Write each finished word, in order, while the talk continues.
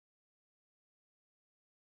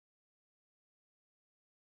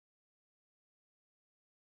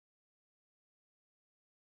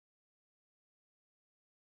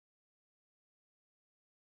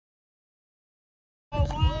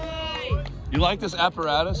You like this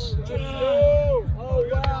apparatus? Oh,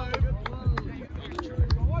 wow.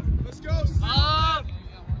 Let's go.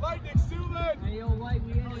 Lightning, seal it.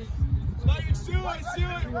 Lightning, seal it.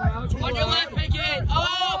 On your left, Pickett.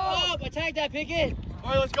 Oh, attack that, Pickett. All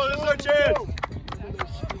right, let's go. This is our chance.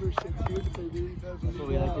 That's what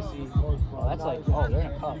we like to see. Oh, that's like, oh, they're in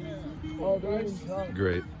a cup. Oh, they're in cup.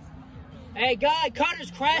 Great. Hey, God,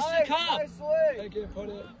 Carter's crashed the cup. Nice swing. Pickett, put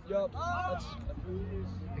it. Yup.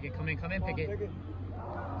 Pickett, come in, Pickett.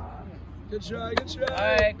 Good try. All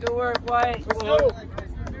right, good work, White. Let's go.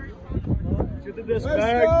 Get the disc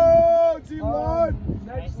back. Let's go, team one.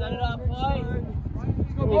 Nice, set it up, White.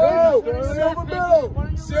 Go.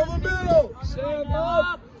 Silver middle. Sam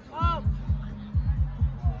up.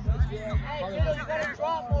 Hey, Kittle, you gotta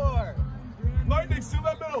drop more. Lightning, seal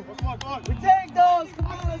that middle. Come on. We take those. Come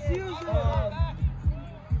on, let's use it.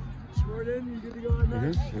 Jordan, you good to go on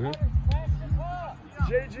next?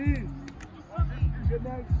 JG. Good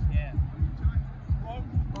night. Yeah.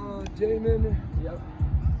 Damon. Yep.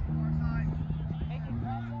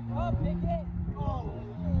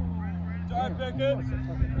 Drive, Pickett.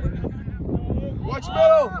 Watch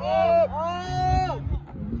middle. Drop, White.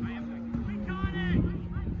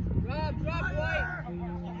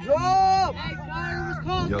 Drop. Hey, fire was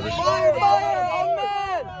called. Yo, this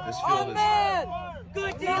field is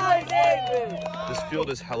Good deal, David. this field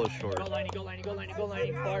is hella short. Go, Liney.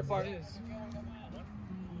 Far.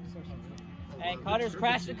 Hey, Cutter's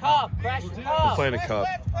crashed the cup. We're playing a cup.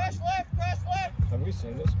 Crash left. Have we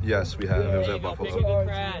seen this? Yes, we have. It was at Pickett, Buffalo. good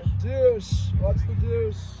crash. Deuce. Watch the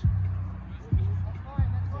deuce.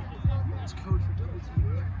 It's code for deuce.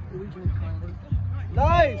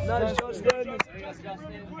 Nice, Justin.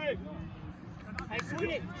 Hey,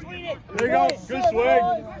 swing it. There you go. Good swing.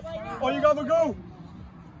 Oh, you got the go.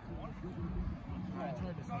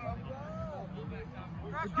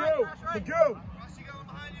 The go.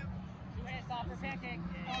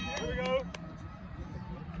 Here we go.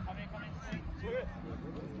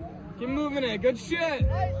 Keep moving it. Good shit.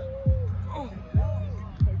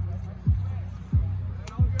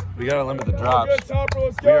 We gotta limit the drops. Good, Topper,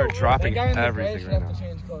 let's We go. are dropping That guy in the gray everything should right have to now.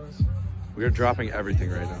 change clothes. We are dropping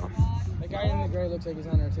everything right now. That guy in the gray looks like he's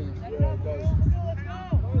on our team. Yeah, it does.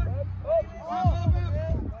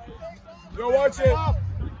 Yo, watch it.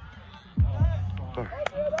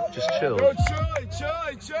 Just chill. Yo,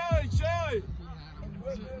 Chili.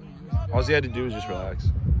 All he had to do was just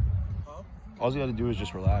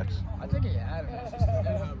relax. I think he had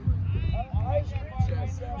him.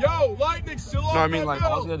 Yo, Lightning still on. No, I mean like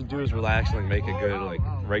all he had to do was relax and like make a good like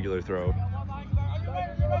regular throw.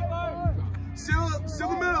 Still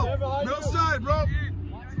the middle side, bro.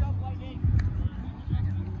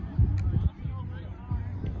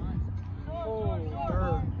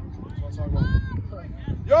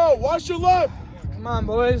 Yo, watch your left. Come on,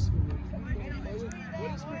 boys.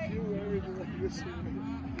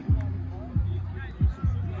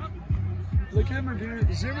 Look at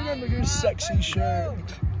Magoo. Zoom in on Magoo's sexy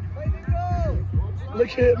shirt.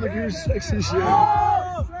 Look at Magoo's sexy shirt.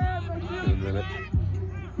 In a minute.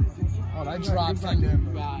 Oh, that drop from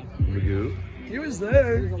him. Magoo. He was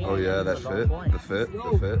there. Oh yeah, that fit. The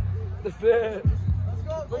fit.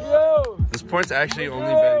 Look at you. This point's actually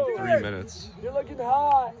only been 3 minutes. You're looking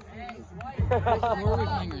hot. Where are we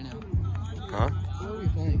playing right now? Huh? Where are we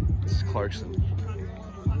playing? This is Clarkson.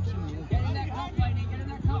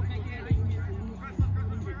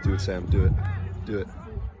 Do it, Sam. Do it.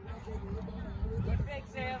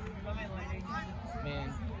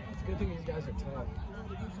 Man, it's a good thing these guys are tough.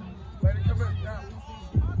 Lightning, come in. Now.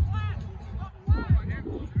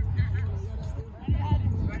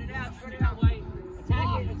 Spread it out, White.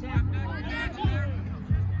 Attack.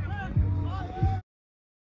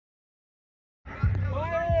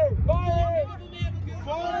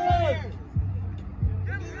 Fire!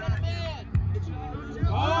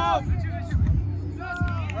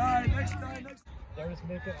 Alright, next time. They're just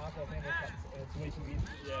making off that thing. It's way too easy.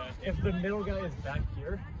 Yeah. If the middle guy is back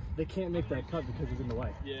here, they can't make that cut because he's in the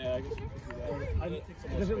way. Yeah, I guess we could do that. It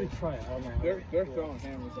doesn't really try it. I don't know. They're throwing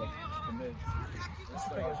hammers like the mids.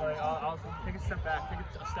 I'll take a step back, take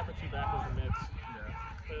a step or two back with the mids.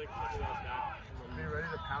 Yeah. Play like back. Be ready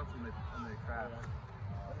to pounce when they crab.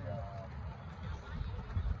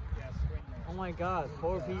 Oh my God,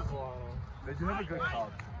 4 people on him. They do have a good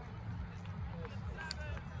call.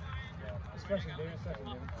 Especially David second.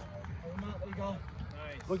 There you go.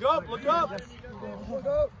 Nice. Look up! Look up!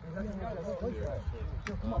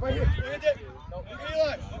 Right here.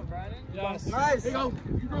 Eli. Yes. Nice. Here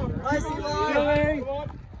you go. Nice, Eli.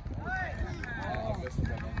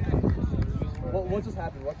 What just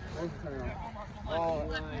happened? What was the turnaround? Oh,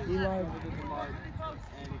 he lied with the mud,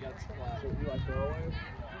 and he got splashed. He like throwaway?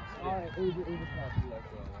 Alright, it was a pass. He like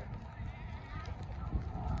throwaway.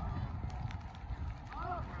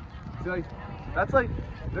 See, like, that's like,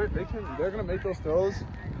 they're gonna make those throws.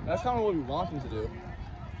 That's kind of what we want them to do.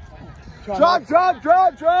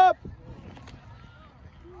 Drop!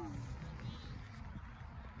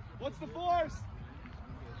 What's the force?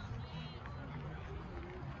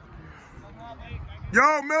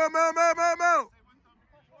 Yo, Mill.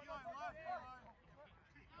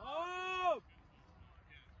 Oh!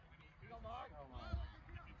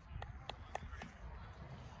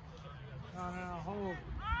 No, hold.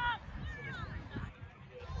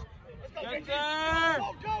 Get there!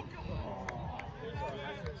 Go!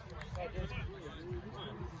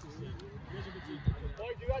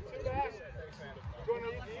 Boy, you got two back. Going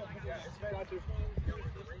deep? Got you.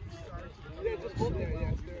 Yeah, just hold there.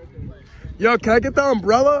 Yeah, it's there. Yo, can I get the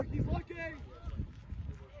umbrella? He's looking!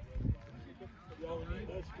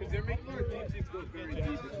 Because they're making our deep teams go very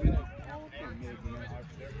deep.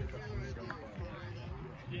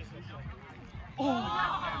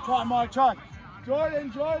 Oh! Try, Mark, try.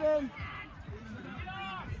 Jordan!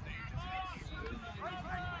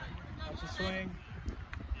 Watch the swing.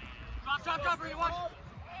 Drop, Brady, watch.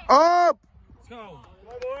 Up! Let's go.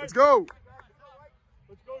 Let's go.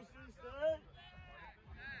 Let's go,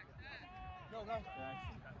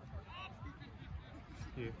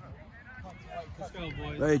 C-State! Let's go,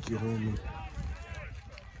 boys. Thank you, homie.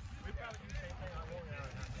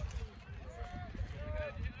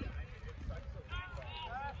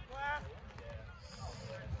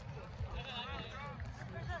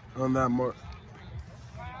 On that mark.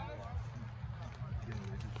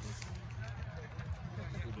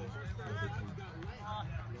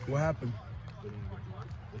 What happened? I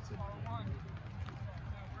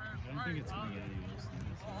don't think it's gonna get any worse than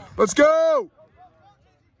this. Let's go!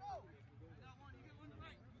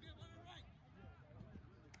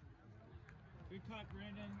 Good cut,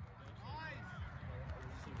 Brandon.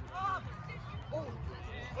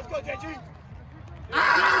 Let's go, JG!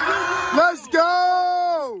 Let's go!